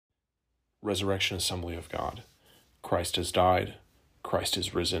Resurrection Assembly of God. Christ has died. Christ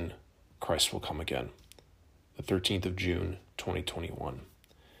is risen. Christ will come again. The 13th of June, 2021.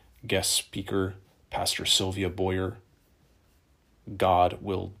 Guest speaker, Pastor Sylvia Boyer. God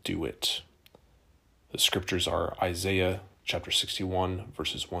will do it. The scriptures are Isaiah chapter 61,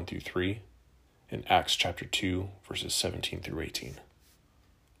 verses 1 through 3, and Acts chapter 2, verses 17 through 18.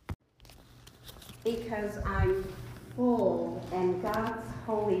 Because I'm full and God's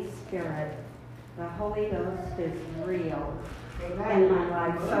Holy Spirit, the Holy Ghost is real in my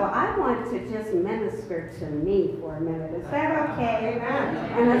life. So I want to just minister to me for a minute. Is that okay? Amen.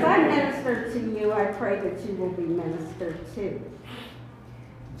 And as I minister to you, I pray that you will be ministered to.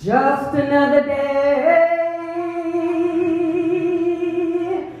 Just another day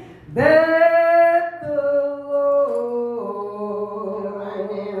that the Lord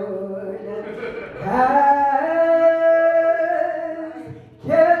has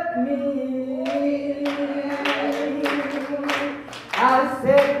kept me. I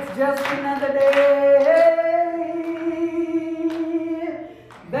said it's just another day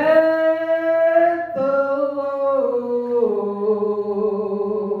that the Lord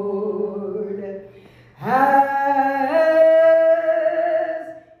has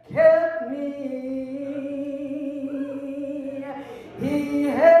kept me. He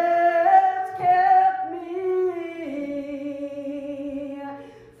has kept me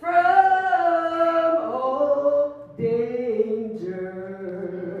from all danger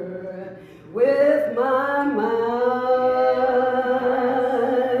with my mind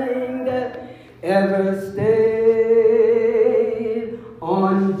ever stayed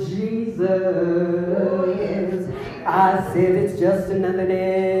on Jesus. I said it's just another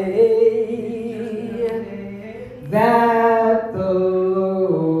day that the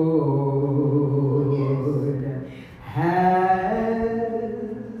Lord has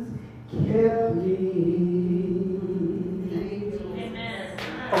kept me.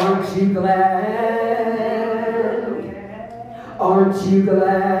 Aren't you glad? Aren't you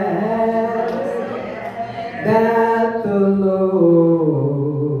glad that the Lord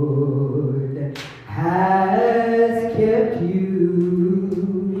has kept you?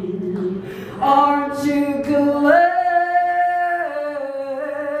 Aren't you glad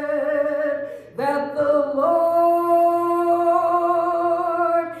that the Lord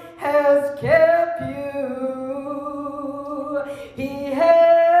has kept you? He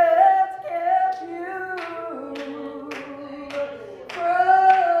has kept you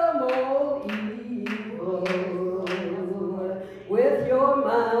from all evil with your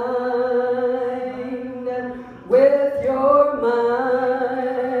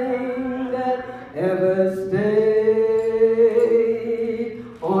mind, ever stayed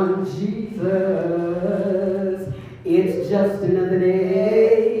on Jesus. It's just another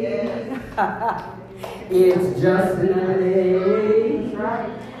day. It's just another day.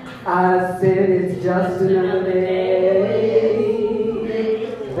 I said it's just another day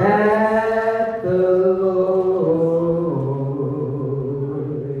that the Lord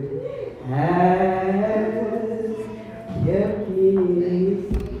has kept me.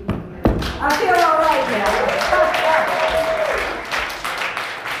 I feel all right now.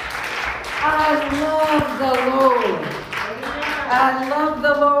 I love the Lord. I love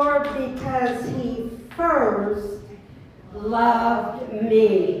the Lord because He first loved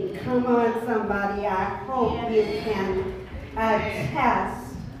me. Come on, somebody. I hope you can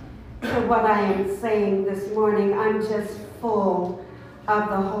attest to what I am saying this morning. I'm just full of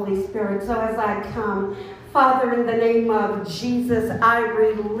the Holy Spirit. So as I come, Father, in the name of Jesus, I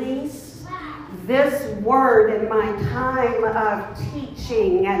release this word in my time of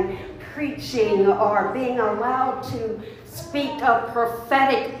teaching and preaching or being allowed to speak a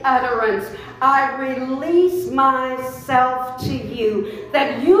prophetic utterance. I release myself to you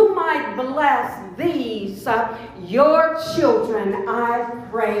that you might bless these, your children, I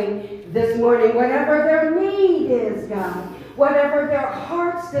pray this morning. Whatever their need is, God, whatever their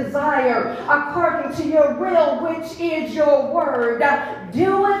heart's desire, according to your will, which is your word,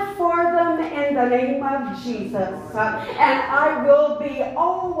 do it for them in the name of Jesus. And I will be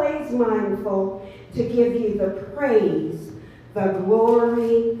always mindful to give you the praise, the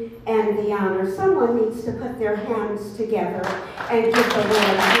glory, and the honor. Someone needs to put their hands together and give the Lord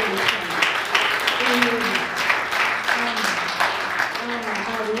a hand.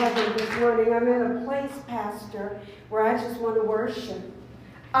 I love it this morning. I'm in a place, Pastor, where I just want to worship.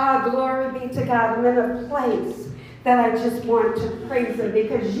 Glory be to God. I'm in a place that I just want to praise Him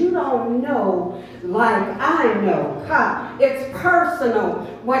because you don't know like I know. It's personal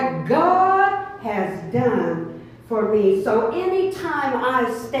what God has done for me. So anytime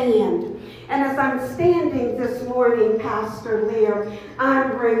I stand, and as I'm standing this morning, Pastor Lear,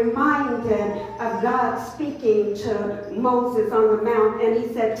 I'm reminded of God speaking to Moses on the mount, and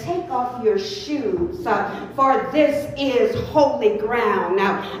he said, take off your shoes, for this is holy ground.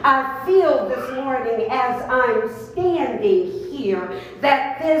 Now, I feel this morning as I'm standing here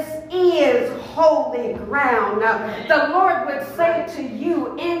that this is holy ground. Now, the Lord would say to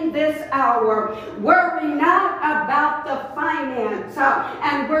you in this hour, worry not about the finance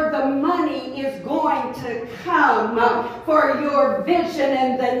and where the money is going to come for your vision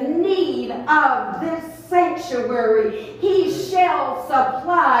and the need of this sanctuary. He shall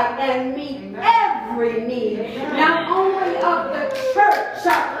supply and meet every need, not only of the church,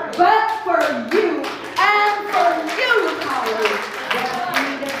 but for you and for you, Holly.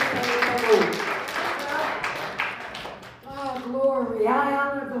 Oh, glory. I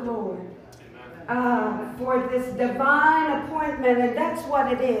honor the Lord for this divine appointment, and that's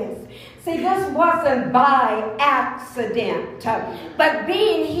what it is. See, this wasn't by accident, but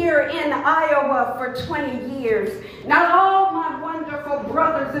being here in Iowa for 20 years, not all my wonderful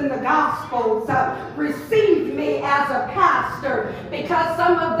brothers in the Gospels received me as a pastor, because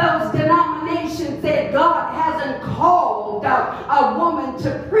some of those denominations said God hasn't called a woman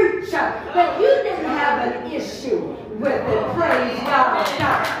to preach, but you didn't have an issue with it, praise God. So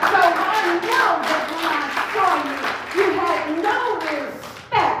I know that when I saw you, you had no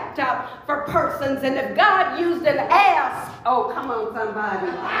respect for persons, and if God used an ass, oh, come on, somebody,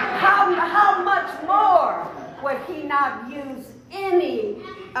 how much more would he not use any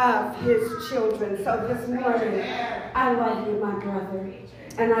of his children? So this morning, I love you, my brother,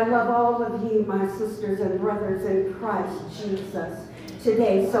 and I love all of you, my sisters and brothers in Christ Jesus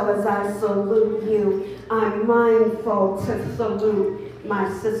today. So as I salute you, I'm mindful to salute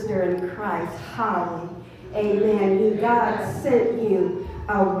my sister in Christ, Holly. Amen. God sent you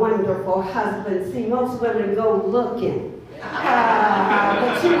a wonderful husband. See, most women go looking,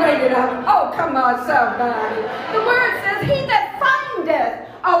 but you waited up. Oh, come on, somebody. The word says, he that findeth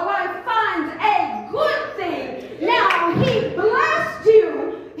a wife finds a good thing. Now, he blessed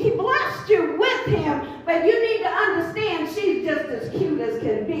you with him, but you need to understand she's just as cute as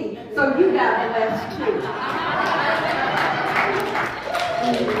can be. So you got blessed too.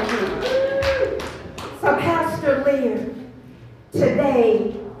 So Pastor Lear,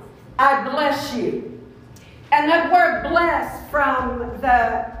 today I bless you. And that word bless from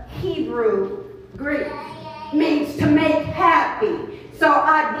the Hebrew Greek means to make happy. So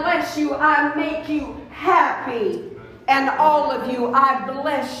I bless you, I make you happy. And all of you, I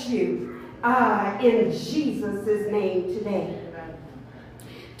bless you in Jesus' name today.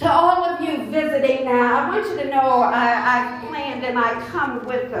 To all of you visiting now, I want you to know I planned and I come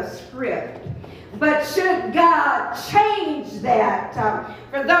with a script. But should God change that,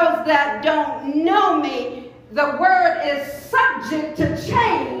 for those that don't know me, the word is subject to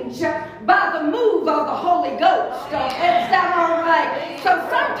change by the move of the Holy Ghost. Is that all right? So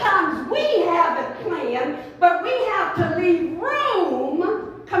sometimes we have it planned, but we have to leave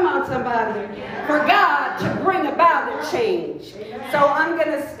room, come on somebody, for God to bring about a change. So I'm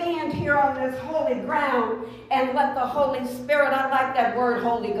going to stand here on this holy ground and let the Holy Spirit, I like that word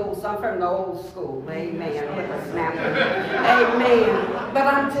Holy Ghost, I'm from the old school, amen, with a snapper, amen. But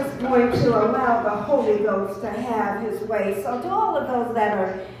I'm just going to allow the Holy Ghost to have his way. So to all of those that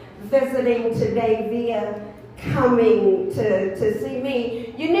are visiting today via coming to see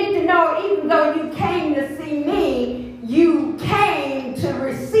me, you need to know, even though you came to see me, you came to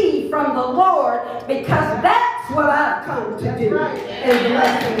receive from the Lord, because that's what I've come to do, is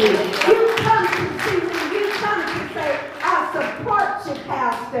blessing you. You come to see me, you come to say, I support you,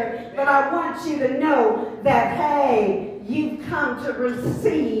 Pastor, but I want you to know that, hey, you've come to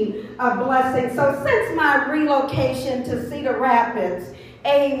receive a blessing. So since my relocation to Cedar Rapids,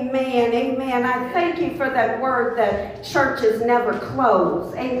 amen, amen. I thank you for that word that churches never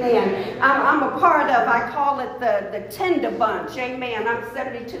close. Amen. I'm a part of, I call it the tender bunch. Amen. I'm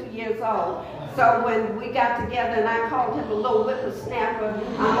 72 years old. So when we got together and I called him a little whippersnapper,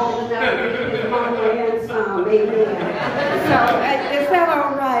 I'm old enough to be his mama and some. Amen. So is that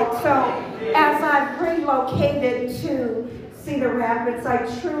all right? So as I've relocated to Cedar Rapids, I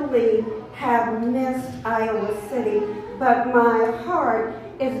truly have missed Iowa City, but my heart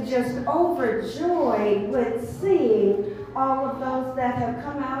is just overjoyed with seeing all of those that have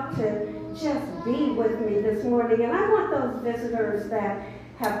come out to just be with me this morning. And I want those visitors that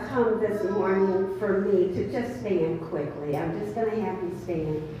have come this morning for me to just stand quickly. I'm just going to have you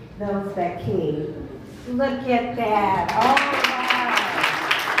stand, those that came. Look at that. All right.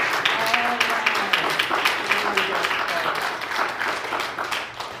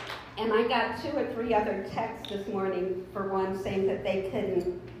 And I got 2 or 3 other texts this morning, for one, saying that they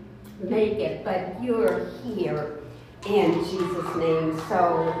couldn't make it, but you're here in Jesus' name,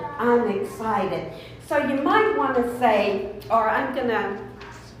 so I'm excited. So you might want to say, or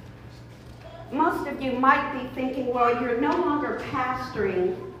most of you might be thinking, well, you're no longer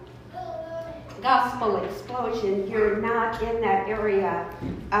pastoring Gospel Explosion. You're not in that area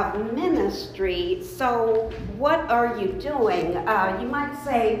of ministry. So what are you doing? You might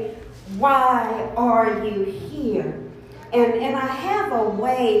say, why are you here? And I have a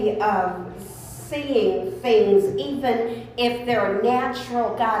way of seeing things, even if they're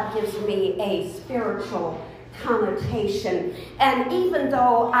natural. God gives me a spiritual connotation. And even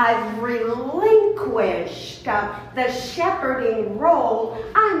though I've relinquished the shepherding role,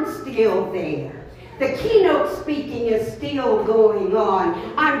 I'm still there. The keynote speaking is still going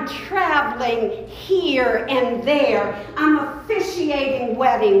on. I'm traveling here and there. I'm officiating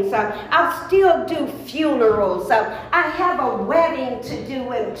weddings. I'll still do funerals. I have a wedding to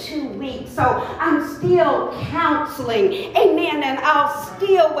do in 2 weeks. So I'm still counseling. Amen. And I'll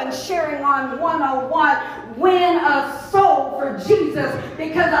still, when sharing on 101, win a soul for Jesus,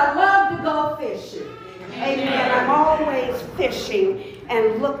 because I love to go fishing. Amen. I'm always fishing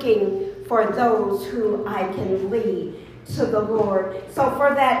and looking for those who I can lead to the Lord. So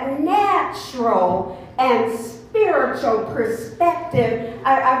for that natural and spiritual perspective,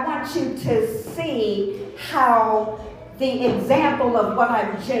 I want you to see how the example of what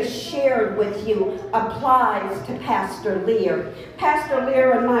I've just shared with you applies to Pastor Lear. Pastor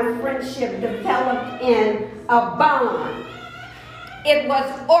Lear and my friendship developed in a bond. It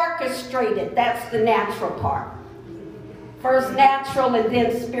was orchestrated. That's the natural part. First natural and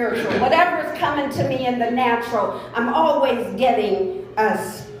then spiritual. Whatever is coming to me in the natural, I'm always getting a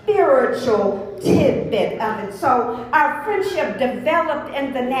spiritual tidbit of it. So our friendship developed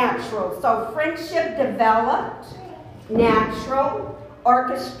in the natural. So friendship developed, natural,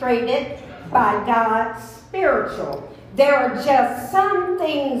 orchestrated by God, spiritual. There are just some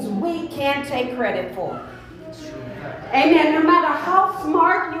things we can't take credit for. Amen. No matter how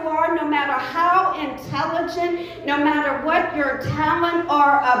smart you are, no matter how intelligent, no matter what your talent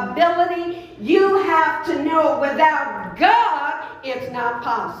or ability, you have to know without God, it's not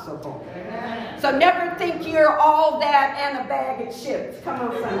possible. Amen. So never think you're all that and a bag of chips. Come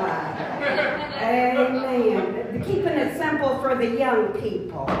on, somebody. Amen. Keeping it simple for the young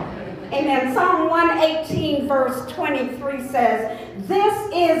people. Amen. Psalm 118 verse 23 says, "This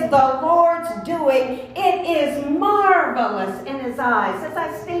is the Lord's doing. It is marvelous in his eyes." As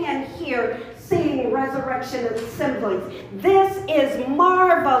I stand here seeing Resurrection Assemblies, this is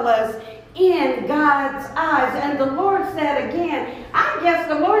marvelous in God's eyes. And the Lord said again, I guess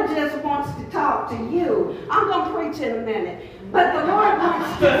the Lord just wants to talk to you. I'm going to preach in a minute. But the Lord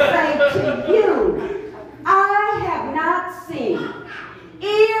wants to say to you, I have not seen,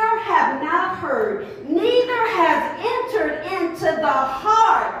 ear have not heard, neither has entered into the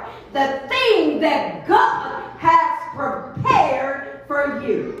heart the thing that God has prepared for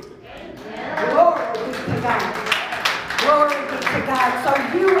you. Glory be to God. Glory be to God.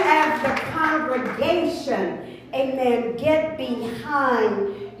 So you as the congregation, amen, get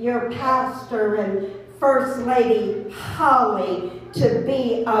behind your pastor and First Lady Holly to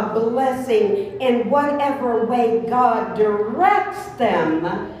be a blessing in whatever way God directs them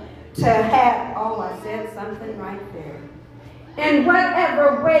to have. Oh, I said something right there. In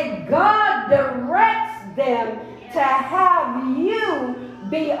whatever way God directs them to have you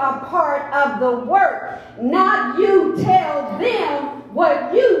be a part of the work, not you tell them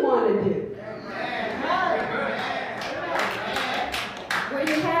what you want to do. Well,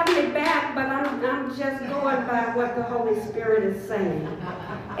 you have me back, but I'm just going by what the Holy Spirit is saying.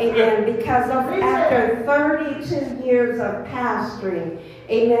 Amen. Because after 32 years of pastoring,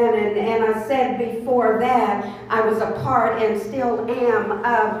 amen, and I said before that, I was a part and still am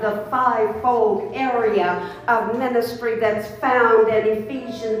of the fivefold area of ministry that's found in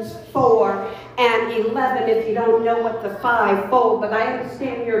Ephesians 4 and 11. If you don't know what the fivefold, but I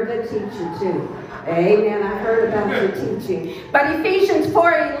understand you're a good teacher too. Amen. I heard about your teaching. But Ephesians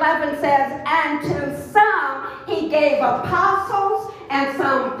 4:11 says, and to some he gave apostles, and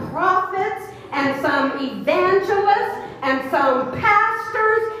some prophets, and some evangelists, and some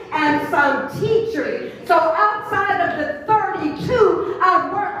pastors, and some teachers. So outside of the 32,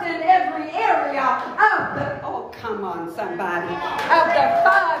 I've worked in every area of the, oh come on somebody, of the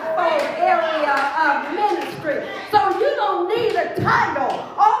fivefold area of ministry. So you don't need a title.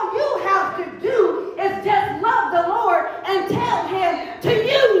 All you have to do is just love the Lord and tell him to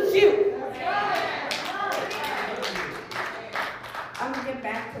use you. I'm going to get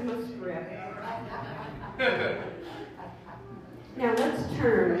back to in my script. Now let's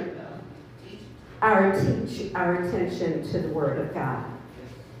turn our attention to the Word of God.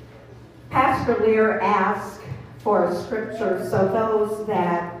 Pastor Lear asked for a scripture, so those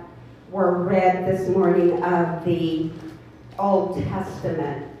that were read this morning of the Old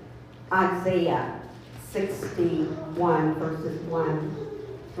Testament, Isaiah 61, verses 1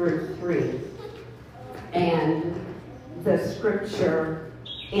 through 3, and the scripture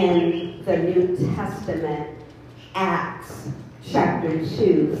in the New Testament, Acts chapter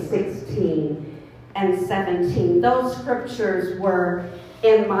 2, 16 and 17. Those scriptures were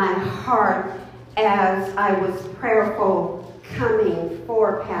in my heart as I was prayerful coming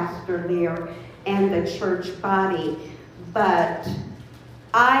for Pastor Lear and the church body. But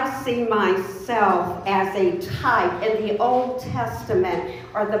I see myself as a type in the Old Testament,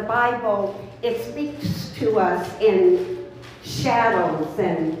 or the Bible. It speaks to us in shadows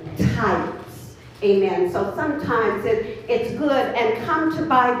and types. Amen. So sometimes it's good, and come to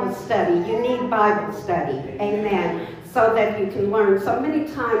Bible study. You need Bible study. Amen. So that you can learn. So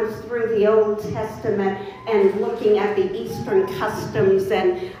many times through the Old Testament and looking at the Eastern customs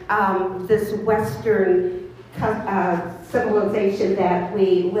and this Western civilization that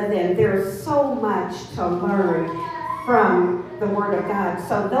we live in, there's so much to learn from the Word of God.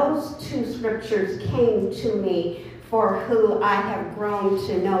 So those two scriptures came to me for who I have grown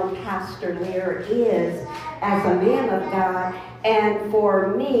to know Pastor Lear is as a man of God, and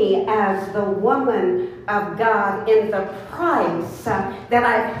for me as the woman of God, in the price that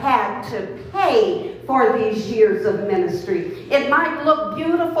I've had to pay for these years of ministry. It might look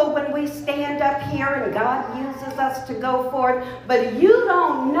beautiful when we stand up here and God uses us to go forth, but you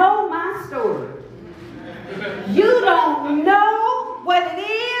don't know my story. You don't know what it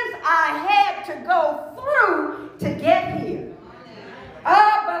is I had to go through to get here.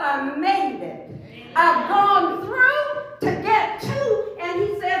 Oh, but I made it. I've gone through to get to, and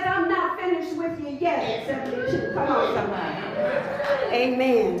he says, I'm not finished with you yet at 72. Come on, somebody.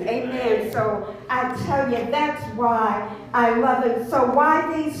 Amen. Amen. So I tell you, that's why I love it. So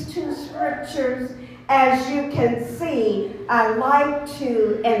why these two scriptures? As you can see, I like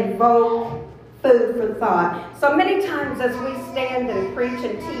to invoke food for thought. So many times as we stand and preach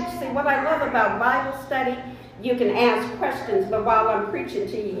and teach, see what I love about Bible study, you can ask questions, but while I'm preaching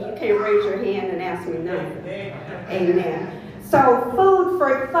to you, you can't raise your hand and ask me nothing. Amen. So food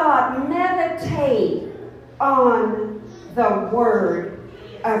for thought, meditate on the Word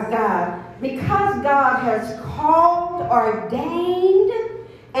of God. Because God has called, ordained,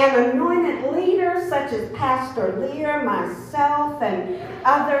 and anointed leaders such as Pastor Lear, myself, and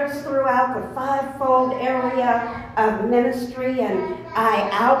others throughout the fivefold area of ministry, and I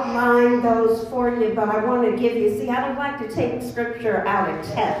outlined those for you, but I want to give you, see, I don't like to take scripture out of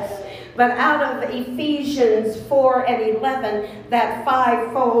text, but out of Ephesians 4 and 11, that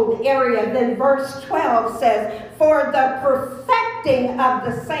fivefold area, then verse 12 says, for the perfecting of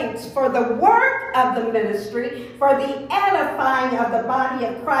the saints, for the work of the ministry, for the edifying of the body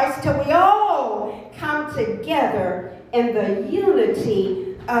of Christ, till we all come together in the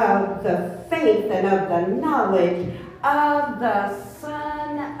unity of the faith and of the knowledge of the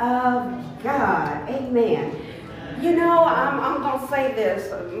Son of God. Amen. You know, I'm going to say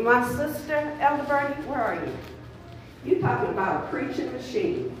this. My sister, Elder Bernie, where are you? You talking about a preaching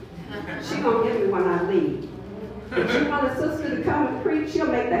machine. She going to get me when I leave. If you want a sister to come and preach, she'll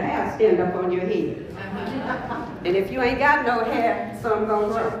make the hair stand up on your head. And if you ain't got no hair, some going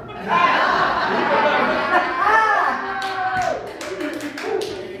to grow.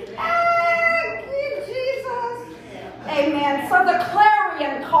 Amen. So the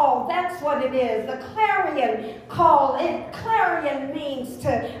clarion call, that's what it is. The clarion call, clarion means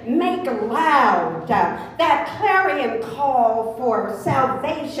to make loud. That clarion call for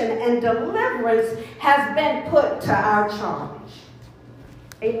salvation and deliverance has been put to our charge.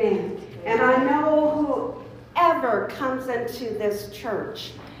 Amen. And I know whoever comes into this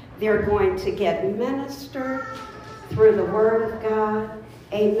church, they're going to get ministered through the Word of God.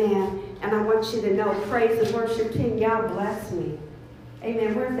 Amen. And I want you to know, praise and worship team, y'all bless me.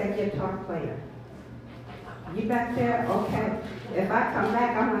 Amen. Where's that guitar player? You back there? Okay. If I come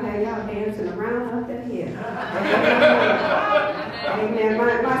back, I'm going to have y'all dancing around up in here. Amen.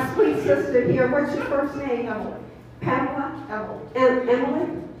 My sweet sister here, what's your first name? Pamela?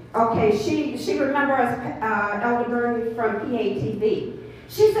 Emily? Okay, she remembers Elder Bernie from PATV.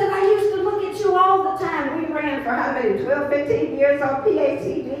 She said, I used to look at you all the time. We ran for how many, 12, 15 years on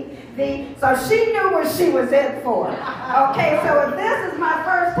PATV. So she knew what she was in for. Okay, so if this is my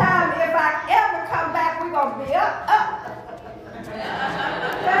first time, if I ever come back, we're going to be up.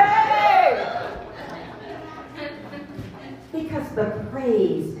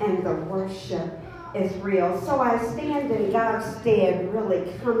 praise and the worship is real. So I stand in God's stead,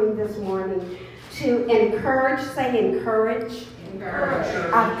 really coming this morning to encourage. Say encourage.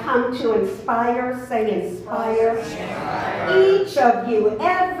 I've come to inspire. Say inspire. Each of you,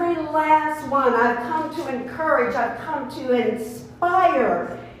 every last one, I've come to encourage. I've come to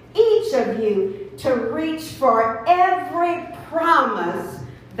inspire each of you to reach for every promise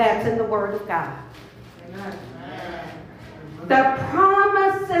that's in the Word of God. Amen. The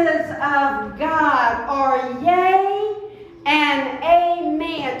promises of God are yea and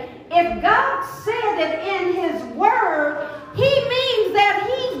amen. If God said it in His Word, He means that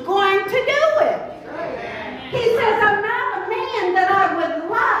He's going to do it. He says, I'm not a man that I would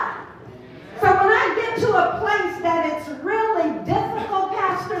lie. So when I get to a place that it's really difficult,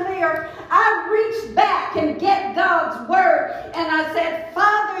 Pastor Lear, I reach back and get God's Word. And I said,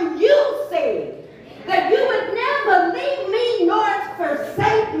 Father, you said that you would never leave me nor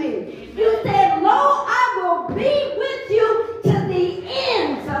forsake me. You said, Lo, I will be with you to the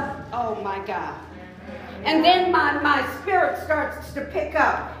ends of, oh my God. And then my spirit starts to pick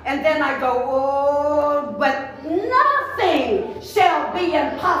up. And then I go, oh, but nothing shall be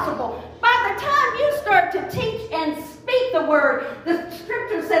impossible. By the time you start to teach and speak the word, the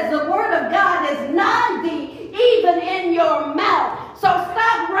scripture says the word of God is nigh thee, even in your mouth. So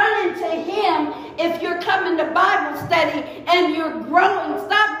stop running to Him if you're coming to Bible study and you're growing.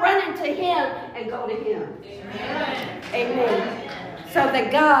 Stop running to Him and go to Him. Amen. Amen. So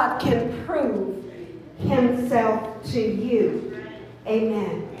that God can prove Himself to you.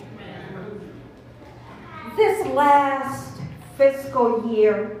 Amen. This last fiscal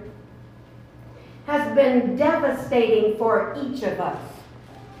year has been devastating for each of us.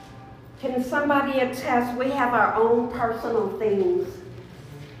 Can somebody attest? We have our own personal things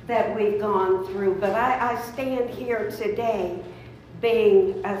that we've gone through, but I stand here today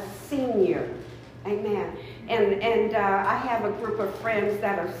being a senior. Amen. And I have a group of friends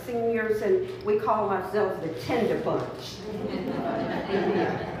that are seniors, and we call ourselves the tender bunch.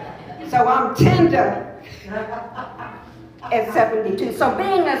 Amen. So I'm tender at 72. So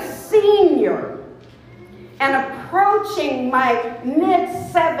being a senior and approaching my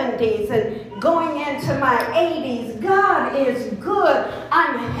mid-70s and going into my 80s, God is good.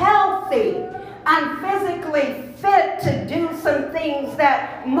 I'm healthy. I'm physically fit to do some things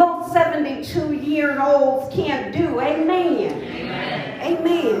that most 72-year-olds can't do. Amen. Amen.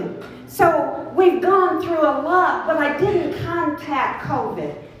 Amen. So we've gone through a lot, but I didn't contact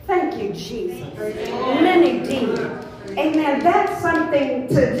COVID. Thank you, Jesus. Many did. Amen. That's something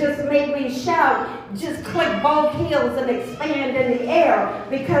to just make me shout, just click both heels and expand in the air,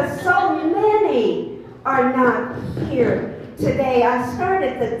 because so many are not here today. I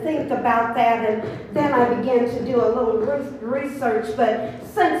started to think about that, and then I began to do a little research. But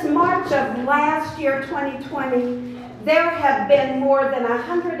since March of last year, 2020, there have been more than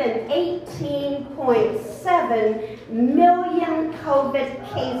 118.7 million COVID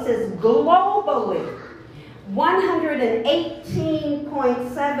cases globally.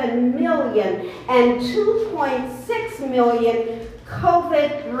 118.7 million and 2.6 million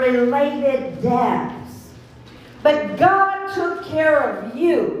COVID-related deaths. But God took care of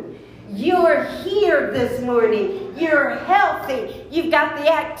you. You're here this morning. You're healthy. You've got the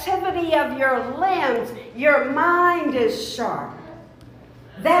activity of your limbs. Your mind is sharp.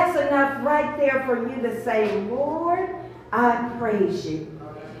 That's enough right there for you to say, Lord, I praise you.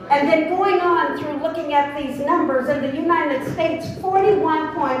 And then going on through looking at these numbers, in the United States,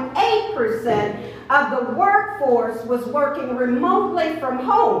 41.8% of the workforce was working remotely from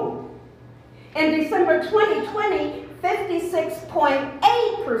home. In December 2020,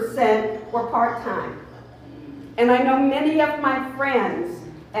 56.8% were part-time. And I know many of my friends,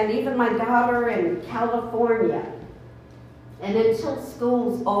 and even my daughter in California, and until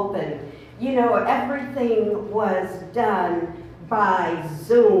schools opened, you know, everything was done by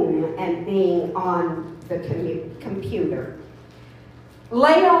Zoom and being on the computer.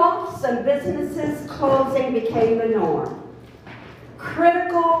 Layoffs and businesses closing became the norm.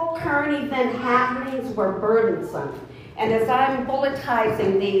 Critical current event happenings were burdensome. And as I'm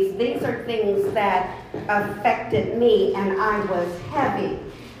bulletizing these are things that affected me, and I was heavy.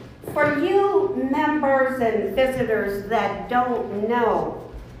 For you members and visitors that don't know,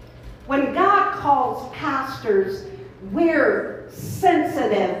 when God calls pastors, we're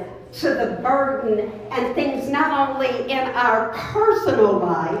sensitive to the burden and things not only in our personal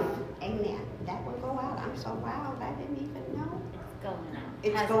life. Amen. That will go out. I'm so loud. I didn't even know.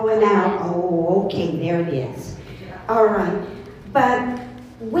 It's going out. Oh, okay. There it is. All right. But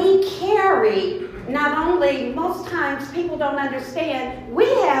we carry not only, most times people don't understand, we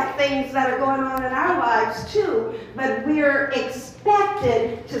have things that are going on in our lives too, but we're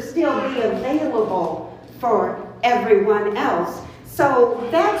expected to still be available for everyone else. So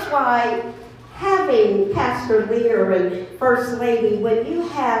that's why having Pastor Lear and First Lady, when you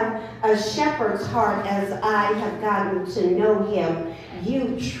have a shepherd's heart as I have gotten to know him,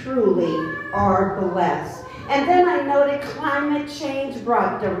 you truly are blessed. And then I noted climate change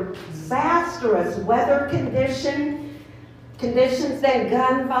brought disastrous weather conditions, then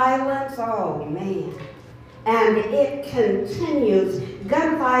gun violence, oh man. And it continues.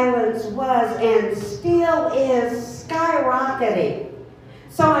 Gun violence was and still is skyrocketing.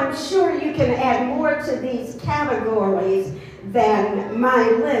 So I'm sure you can add more to these categories than my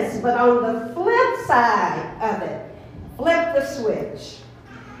list. But on the flip side of it, flip the switch.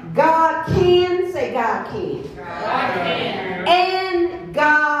 God can, say God can. God can. And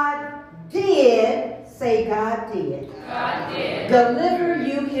God did, say God did. God did. Deliver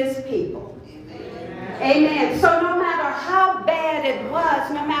you his people. Amen. So no matter how bad it was,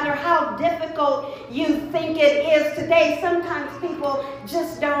 no matter how difficult you think it is today, sometimes people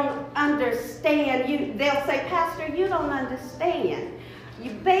just don't understand. They'll say, Pastor, you don't understand.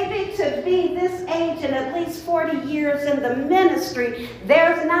 Baby, to be this age and at least 40 years in the ministry,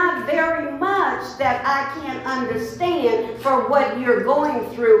 there's not very much that I can't understand for what you're going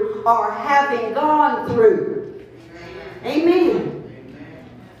through or having gone through. Amen.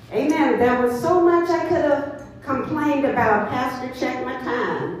 Amen. There was so much I could have complained about. Pastor, check my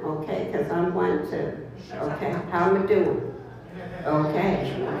time. Okay, because I'm one too. Okay, how am I doing?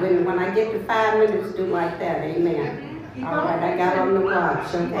 Okay. When I get to 5 minutes, do like that. Amen. All right, I got on the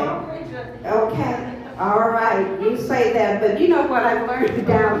watch. Okay. Okay. All right, you say that, but you know what I've learned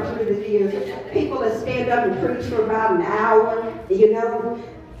down through the years? People that stand up and preach for about an hour, you know,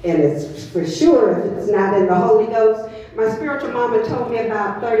 and it's for sure if it's not in the Holy Ghost. My spiritual mama told me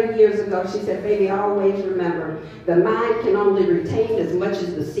about 30 years ago, she said, baby, always remember, the mind can only retain as much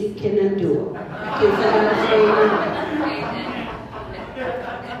as the seat can endure. Is that understanding?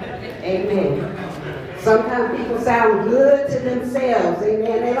 Amen. Sometimes people sound good to themselves,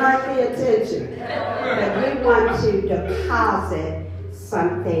 amen. They like the attention. But we want to deposit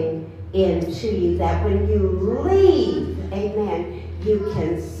something into you that when you leave, amen, you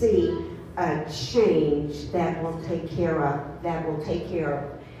can see a change that will take care of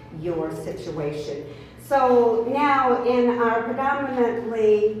your situation. So now in our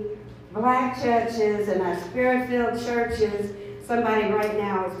predominantly black churches and our spirit-filled churches, somebody right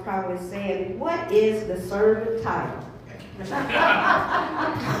now is probably saying, what is the sermon title? She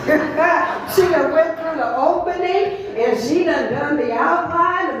done went through the opening and she done the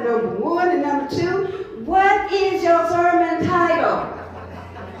outline of number 1 and number 2. What is your sermon title?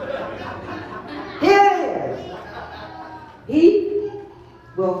 Here it is. He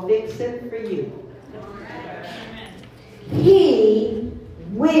will fix it for you. He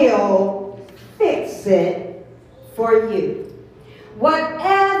will fix it for you.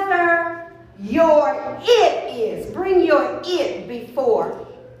 Whatever your it is, bring your it before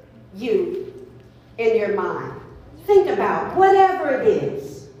you in your mind. Think about whatever it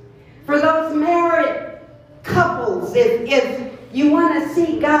is. For those married couples, if you want to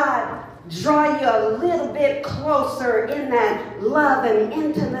see God draw you a little bit closer in that love and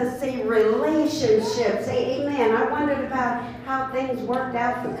intimacy relationships. Amen. I wondered about how things worked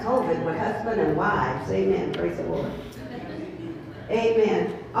out for COVID with husband and wives. Amen. Praise the Lord.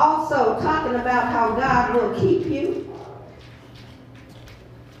 Amen. Also, talking about how God will keep you.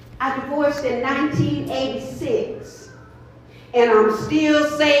 I divorced in 1986. And I'm still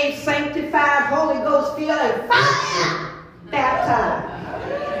saved, sanctified, Holy Ghost filled, and fire baptized.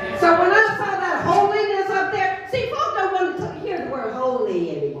 So when I saw that holiness up there, see, folks don't want to hear the word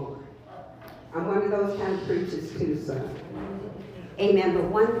holy anymore. I'm one of those kind of preachers too, son. Amen. But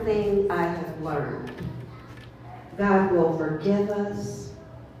one thing I have learned, God will forgive us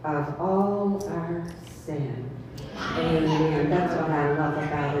of all our sin. Amen. That's what I love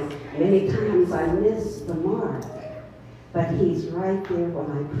about it. Many times I miss the mark, but he's right there when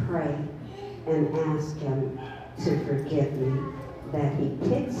I pray and ask him to forgive me. That he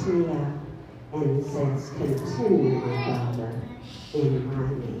picks me up and he says, continue, my daughter, in my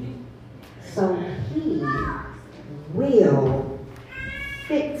name. So he will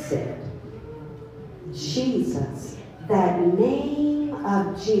fix it. Jesus, that name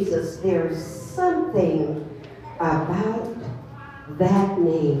of Jesus, there's something about that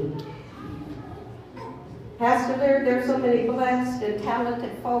name. Pastor, there's so many blessed and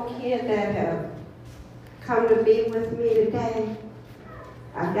talented folk here that have come to be with me today.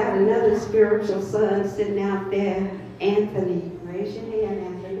 I've got another spiritual son sitting out there, Anthony. Raise your hand,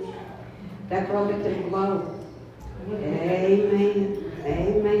 Anthony. That brother can blow. Amen.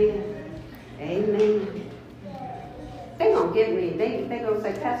 Amen. Amen. They're going to get me. They're going to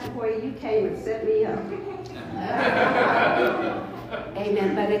say, Pastor Boy, you came and set me up.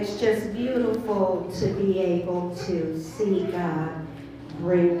 Amen. But it's just beautiful to be able to see God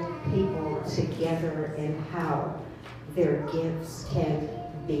bring people together and how their gifts can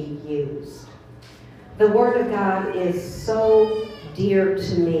be used. The Word of God is so dear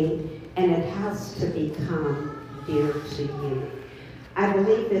to me, and it has to become dear to you. I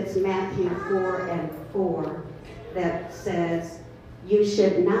believe it's Matthew 4:4 that says, you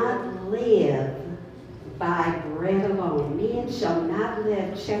should not live by bread alone. Man shall not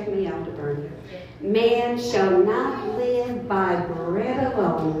live, check me out, Bernie. Man shall not live by bread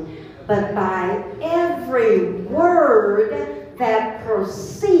alone, but by every word that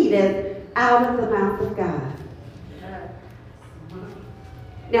proceedeth out of the mouth of God.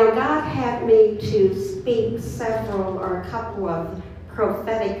 Now, God had me to speak several or a couple of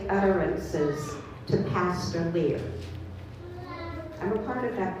prophetic utterances to Pastor Lear. I'm a part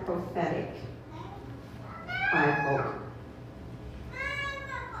of that prophetic Bible.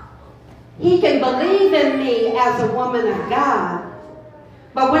 He can believe in me as a woman of God,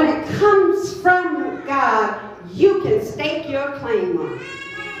 but when it comes from God, you can stake your claim on it.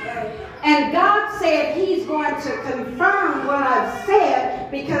 And God said he's going to confirm what I've said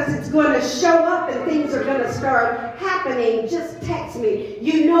because it's going to show up and things are going to start happening. Just text me.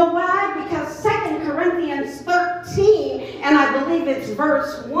 You know why? Because 2 Corinthians 13, and I believe it's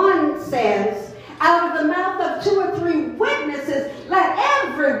verse 1 says, out of the mouth of 2 or 3 witnesses, let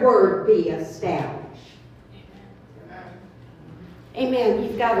every word be established. Amen.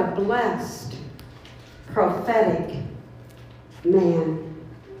 You've got a blessed, prophetic man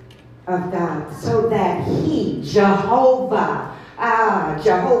of God, so that he, Jehovah,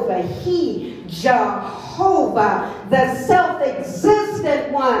 the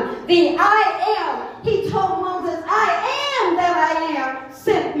self-existent one, the I am, he told Moses, I am that I am,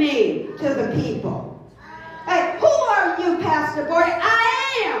 sent me to the people. Hey, who are you, Pastor Boy?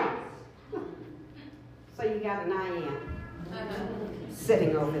 I am. So you got an I am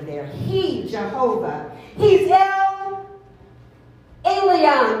sitting over there. He, Jehovah, he's El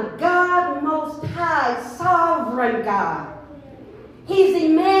Elyon, God Most High, Sovereign God. He's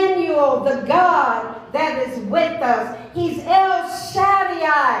Emmanuel, the God that is with us. He's El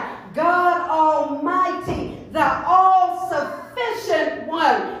Shaddai, God Almighty, the all-sufficient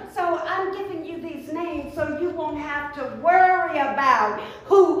one. So I'm giving you these names so you won't have to worry about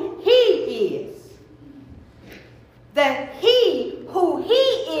who he is. That he, who he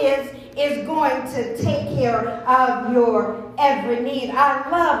is going to take care of your every need. I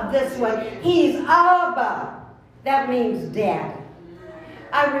love this one. He's Abba. That means Dad.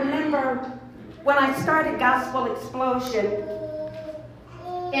 I remember when I started Gospel Explosion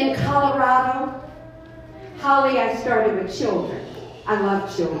in Colorado, Holly, I started with children. I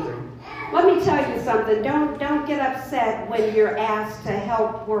love children. Let me tell you something. Don't get upset when you're asked to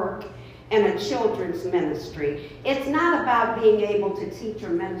help work in a children's ministry. It's not about being able to teach or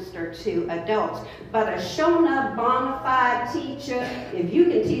minister to adults, but a shown up, bona fide teacher, if you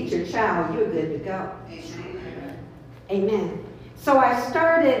can teach your child, you're good to go. Amen. So I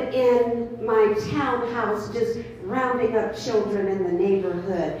started in my townhouse just rounding up children in the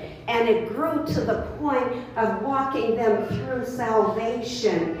neighborhood, and it grew to the point of walking them through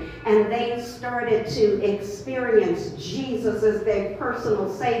salvation, and they started to experience Jesus as their personal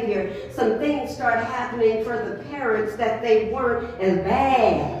Savior. Some things started happening for the parents that they weren't as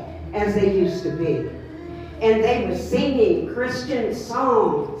bad as they used to be. And they were singing Christian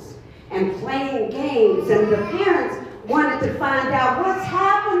songs and playing games, and the parents wanted to find out what's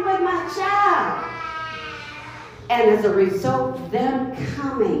happened with my child. And as a result, them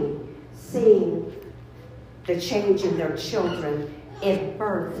coming, seeing the change in their children, it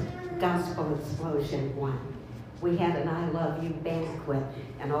birthed Gospel Explosion 1. We had an I Love You banquet,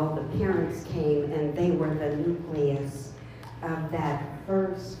 and all the parents came, and they were the nucleus of that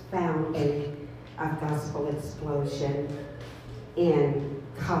first founding of Gospel Explosion in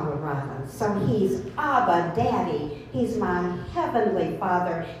Colorado. So he's Abba, Daddy. He's my heavenly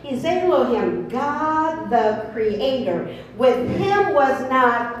Father. He's Elohim, God the Creator. With him was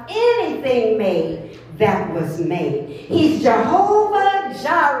not anything made that was made. He's Jehovah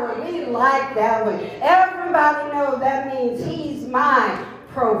Jireh. We like that one. Everybody knows that means he's my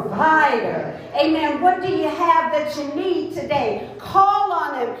provider. Amen. What do you have that you need today? Call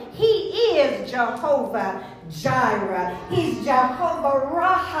on him. He is Jehovah Jireh. He's Jehovah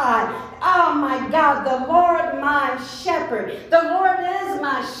Raha. Oh my God, the Lord my shepherd. The Lord is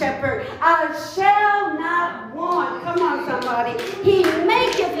my shepherd. I shall not want. Come on, somebody. He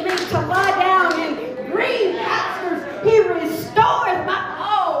maketh me to lie down in green pastures. He restoreth my,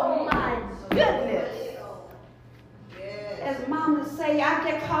 oh my goodness. As mamas say, I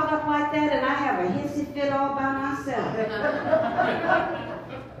get caught up like that and I have a hissy fit all by myself.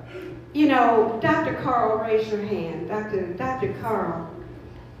 You know, Dr. Carl, raise your hand. Dr. Carl,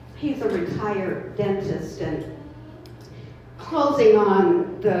 he's a retired dentist, and closing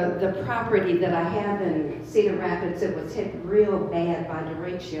on the property that I have in Cedar Rapids, it was hit real bad by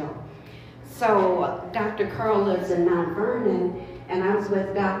derecho. So Dr. Carl lives in Mount Vernon, and I was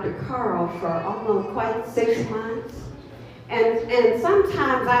with Dr. Carl for almost quite 6 months. And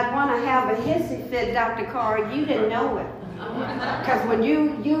sometimes I'd want to have a hissy fit, Dr. Carl. You didn't know it. Because when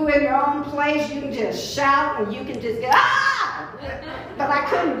you in your own place, you can just shout and you can just get, ah! But I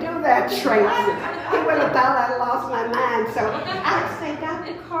couldn't do that, Tracy. He would have thought I lost my mind. So I'd say,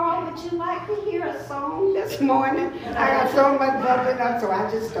 Dr. Carl, would you like to hear a song this morning? I got so much bubbling up, so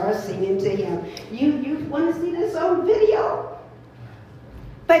I just started singing to him. You want to see this on video?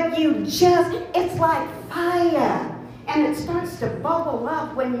 But it's like fire. And it starts to bubble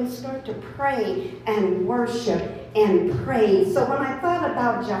up when you start to pray and worship and praise. So when I thought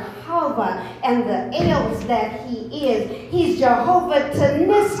about Jehovah and the ills that he is, he's Jehovah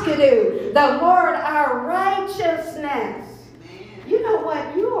Teniskadu, the Lord our righteousness. You know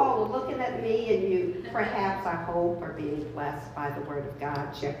what? You all are looking at me and you, perhaps I hope, are being blessed by the word of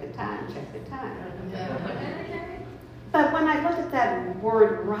God. Check the time, check the time. But when I look at that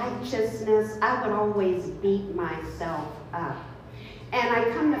word righteousness, I would always beat myself up. And I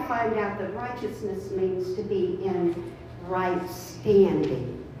come to find out that righteousness means to be in right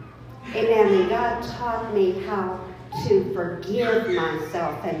standing. Amen. And God taught me how to forgive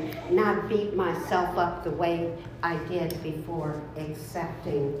myself and not beat myself up the way I did before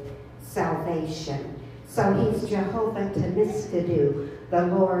accepting salvation. So he's Jehovah Teniskadu, the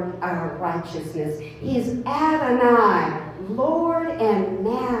Lord our righteousness. He's Adonai, Lord and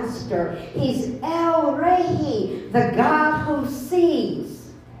Master. He's El Rehi, the God who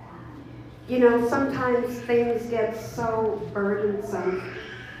sees. You know, sometimes things get so burdensome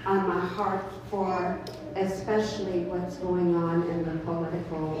on my heart for especially what's going on in the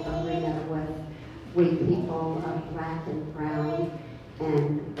political arena with we people of black and brown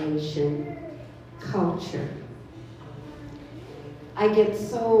and Asian culture. I get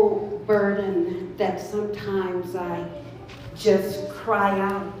so burdened that sometimes I just cry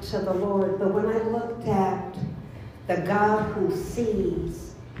out to the Lord. But when I looked at the God who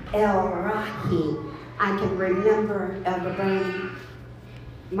sees, El Rahi, I can remember Elder Bernie,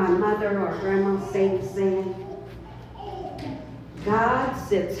 my mother or Grandma saying, God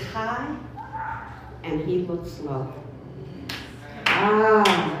sits high and he looks low. God,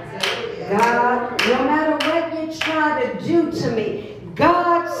 no matter what you try to do to me,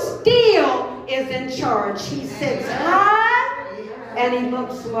 God still is in charge. He sits high and he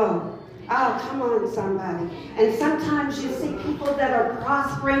looks low. Oh, come on, somebody. And sometimes you see people that are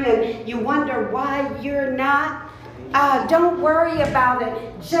prospering and you wonder why you're not. Don't worry about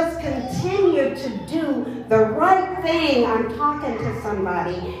it. Just continue to do the right thing. I'm talking to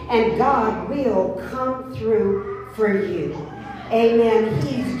somebody, and God will come through for you. Amen.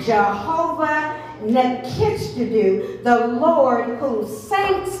 He's Jehovah Nekitzdadu, the Lord who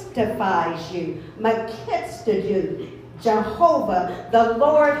sanctifies you. Mekitzdadu, Jehovah, the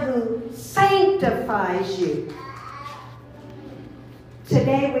Lord who sanctifies you.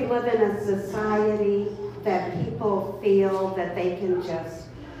 Today we live in a society that people feel that they can just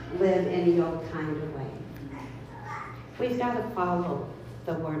live any old kind of way. We've got to follow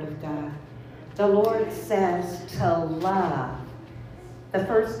the Word of God. The Lord says to love. The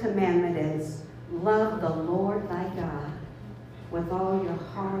first commandment is, love the Lord thy God with all your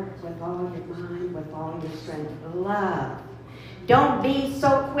heart, with all your mind, with all your strength. Love. Don't be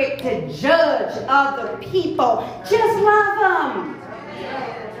so quick to judge other people. Just love them.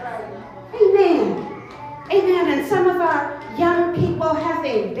 Amen. Amen. And some of our young people,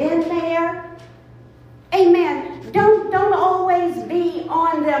 having been there, amen, don't always be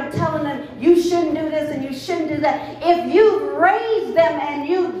on them telling them you shouldn't do this and you shouldn't do that. If you've raised them and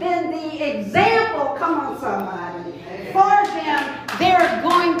you've been the example, come on somebody, for them, they're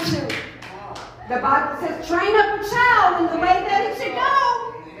going to, the Bible says, train up a child in the way that it should go.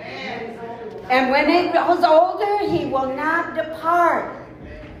 And when it was older, he will not depart.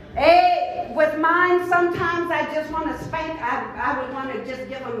 Hey, with mine, sometimes I just want to spank. I would want to just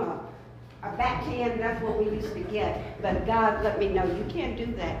give him a backhand, that's what we used to get. But God let me know, you can't do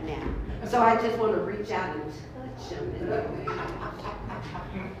that now. So I just want to reach out and touch him.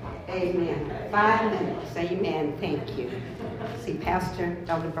 Amen. 5 minutes. Amen. Thank you. See, Pastor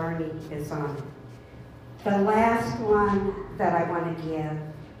Elder Bernie is on. The last one that I want to give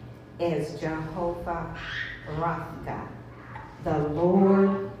is Jehovah Rapha, the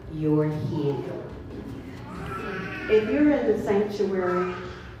Lord your healer. If you're in the sanctuary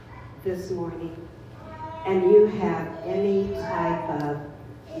this morning and you have any type of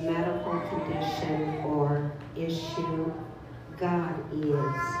medical condition or issue, God is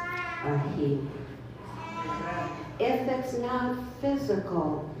a healer. If it's not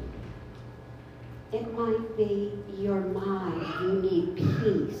physical, it might be your mind. You need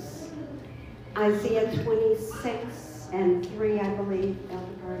peace. Isaiah 26:3, I believe,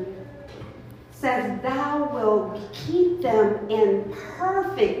 Elder Bernie, says, thou wilt keep them in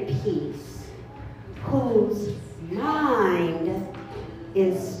perfect peace, whose mind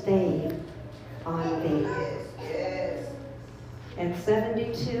is stayed on thee. At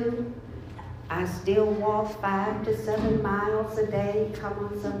 72, I still walk 5 to 7 miles a day. Come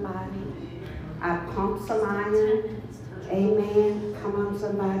on, somebody. I pump some iron. Amen. Come on,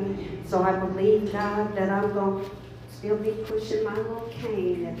 somebody. So I believe, God, that I'm going to still be pushing my little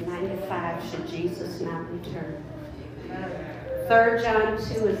cane at 95 should Jesus not return. 3 John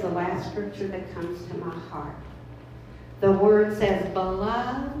 2 is the last scripture that comes to my heart. The word says,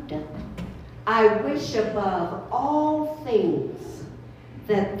 beloved, I wish above all things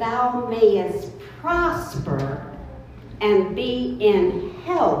that thou mayest prosper and be in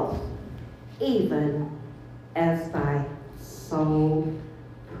health, even as thy soul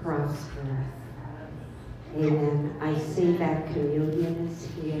prospereth. Amen. I see that communion is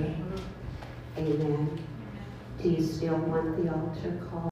here. Amen. Do you still want the altar call?